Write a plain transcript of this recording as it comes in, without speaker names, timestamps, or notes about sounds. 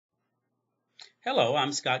Hello,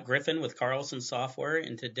 I'm Scott Griffin with Carlson Software,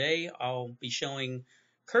 and today I'll be showing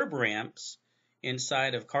curb ramps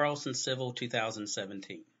inside of Carlson Civil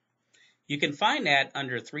 2017. You can find that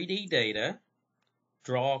under 3D Data,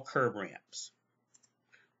 Draw Curb Ramps.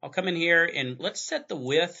 I'll come in here and let's set the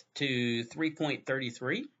width to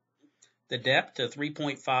 3.33, the depth to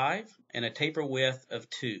 3.5, and a taper width of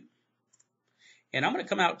 2. And I'm going to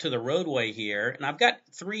come out to the roadway here, and I've got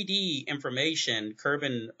 3D information, curb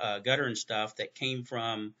and gutter and stuff that came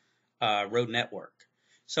from Road Network.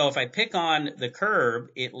 So if I pick on the curb,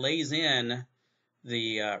 it lays in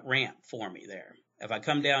the ramp for me there. If I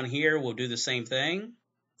come down here, we'll do the same thing.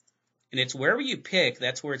 And it's wherever you pick,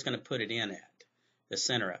 that's where it's going to put it in at, the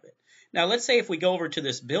center of it. Now let's say if we go over to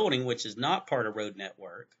this building, which is not part of Road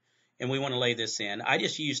Network, and we want to lay this in, I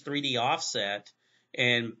just use 3D offset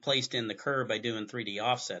and placed in the curve by doing 3D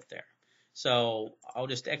offset there. So I'll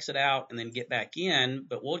just exit out and then get back in,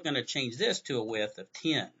 but we're going to change this to a width of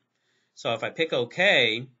 10. So if I pick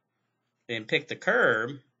OK and pick the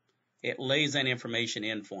curve, it lays that information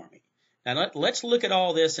in for me. Now let's look at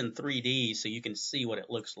all this in 3D so you can see what it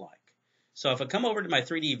looks like. So if I come over to my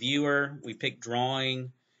 3D viewer, we pick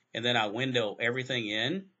drawing, and then I window everything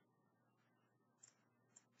in.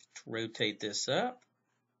 Rotate this up.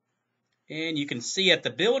 And you can see at the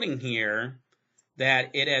building here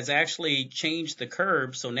that it has actually changed the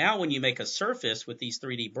curve. So now when you make a surface with these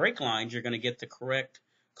 3D break lines, you're going to get the correct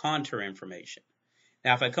contour information.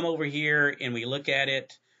 Now if I come over here and we look at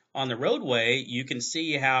it on the roadway, you can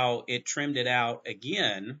see how it trimmed it out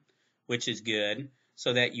again, which is good,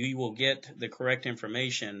 so that you will get the correct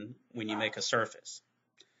information when you make a surface.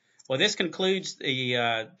 Well, this concludes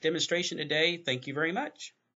the demonstration today. Thank you very much.